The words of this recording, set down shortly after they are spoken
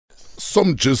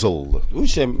Some jizzle.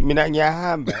 Shem, mina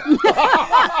ngiyahamba.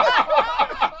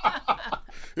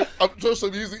 I'm sure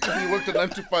Somizi, if he worked a 9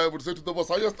 to 5, would say to the boss,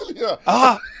 "Are you still here?"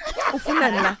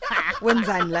 Ufunani la?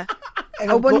 Wenzani la?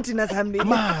 Awuboni thina sihambile.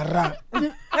 Mara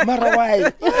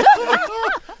why?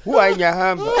 Who are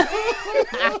ngiyahamba?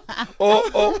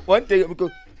 Oh, one day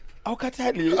because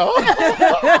awukhathali.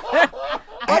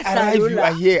 I arrive, you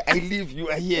are here. I leave, you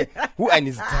are here. Who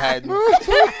is tired?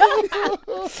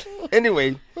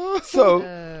 Anyway, so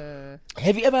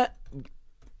have you ever?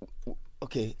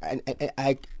 Okay,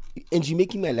 I and you're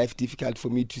making my life difficult for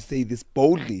me to say this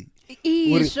boldly.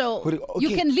 So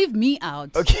you can leave me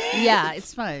out. Okay. Yeah,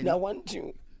 it's fine. I want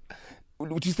you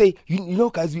to say, you know,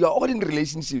 because we are all in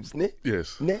relationships, ne?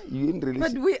 Yes. Ne? You're in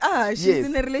relationships. But we are. She's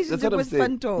in a relationship with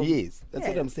Phantom. Yes, that's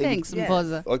what I'm saying. Thanks,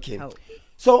 Mboza. Okay.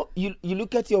 So you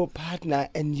look at your partner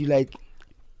and you're like,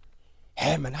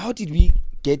 hey man, how did we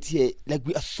get here? Like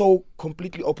we are so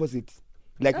completely opposite.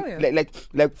 Like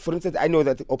for instance, I know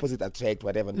that the opposite attract,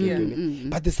 whatever.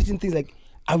 But there's certain things like,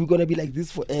 are we gonna be like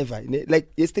this forever?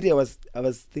 Like yesterday, I was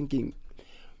thinking,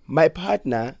 my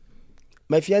partner,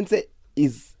 my fiance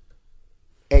is,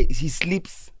 he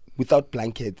sleeps without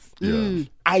blankets. Yeah.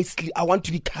 I want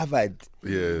to be covered.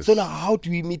 Yes. So now, how do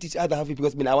we meet each other halfway?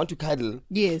 Because I want to cuddle.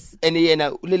 Yes. And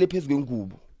ulele phezu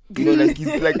kwengubo. You know, like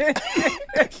he's like.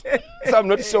 So I'm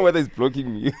not sure whether he's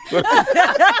blocking me.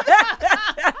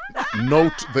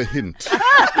 Note the hint.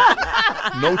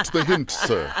 Note the hint,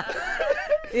 sir.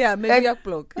 Yeah, maybe a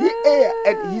block. Yeah,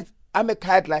 and I'm a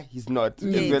cuddler. He's not.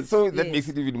 Yes, Well. So that makes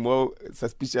it even more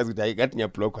suspicious. I got me a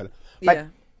block. But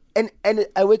and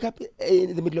I wake up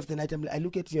in the middle of the night. I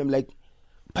look at you. I'm like,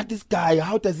 but this guy,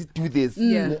 how does he do this?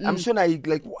 Yeah. I'm sure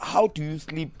like, how do you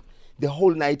sleep the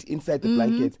whole night inside the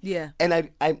blanket? Yeah. And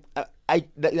I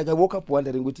woke up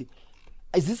wondering,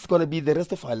 is this gonna be the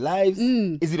rest of our lives?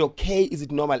 Is it okay? Is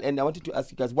it normal? And I wanted to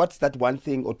ask you guys, what's that one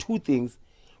thing or two things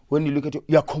when you look at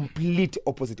you are complete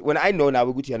opposite? When I know now,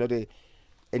 you're not an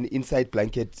inside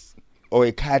blanket or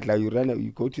a cuddler.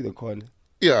 You go to the corner.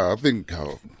 Yeah, I think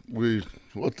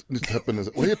what needs to happen is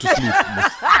we're here to sleep.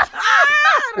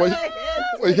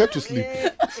 We're here to sleep.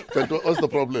 But what's the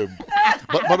problem?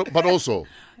 But also,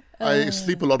 I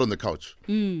sleep a lot on the couch.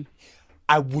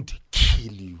 I would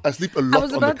kill you. I sleep a lot on the couch. I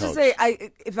was about to say,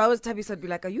 if I was Tabis, I'd be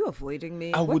like, are you avoiding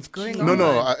me? What's going on?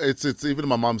 No. It's even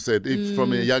my mom said,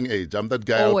 from a young age, I'm that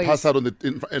guy. Always. I'll pass out on the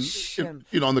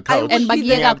on the couch. I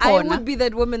would be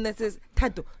that woman that says,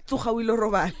 Tato, tsuha uilo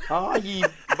robala.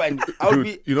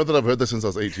 You know that I've heard that since I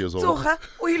was 8 years old. Tsuha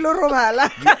uilo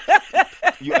robala.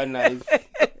 You are nice.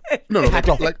 No,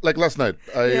 like last night,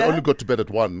 I only got to bed at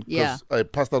 1 because I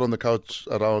passed out on the couch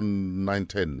around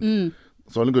 9:10.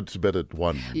 So I only got to bed at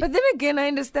 1. But then again, I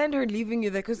understand her leaving you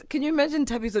there because can you imagine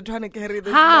Tabiso trying to carry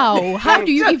this? How? How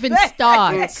do you even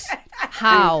start?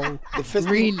 How? The first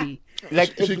really?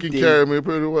 Like she can carry me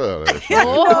pretty well. Please, that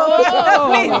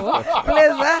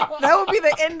would be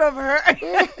the end of her.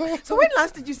 So when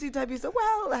last did you see Tabiso?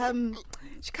 Well,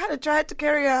 she kind of tried to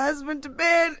carry her husband to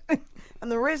bed,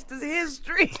 and the rest is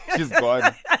history. She's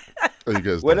gone. Are you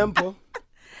guys done?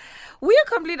 We are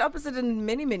complete opposite in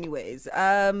many, many ways.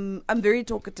 I'm very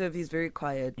talkative. He's very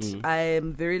quiet. I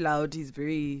am very loud. He's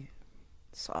very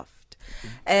soft.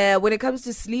 When it comes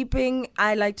to sleeping,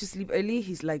 I like to sleep early.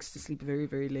 He likes to sleep very,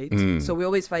 very late. So we're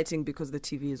always fighting because the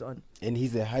TV is on. And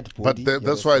he's a hard body. But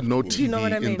that's why no TV you know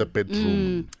what I mean? in the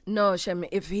bedroom. No, Shem,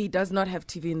 if he does not have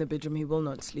TV in the bedroom, he will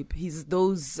not sleep. He's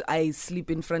those I sleep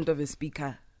in front of a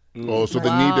speaker. Oh, so they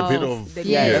need a bit of...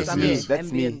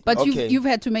 That's me. But you've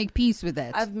had to make peace with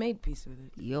that. I've made peace with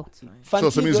it. Yo. So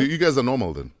it means you guys are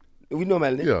normal then? We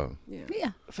normal, ne? Yeah.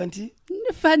 Fanti?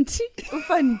 Fanti.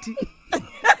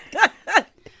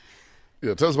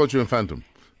 Yeah, tell us about you and Phantom.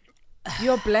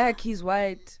 You're black, he's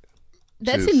white.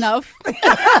 That's Cheers. enough.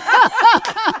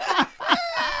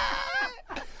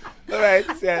 All right,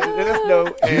 let us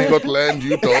know. He's got land,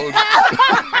 you don't.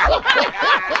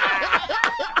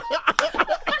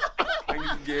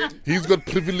 He's got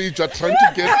privilege. You're trying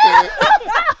to get there.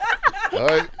 All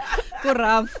right.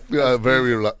 Yeah,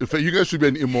 very rough. You guys should be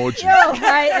an emoji.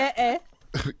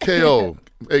 KO,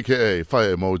 aka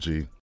fire emoji.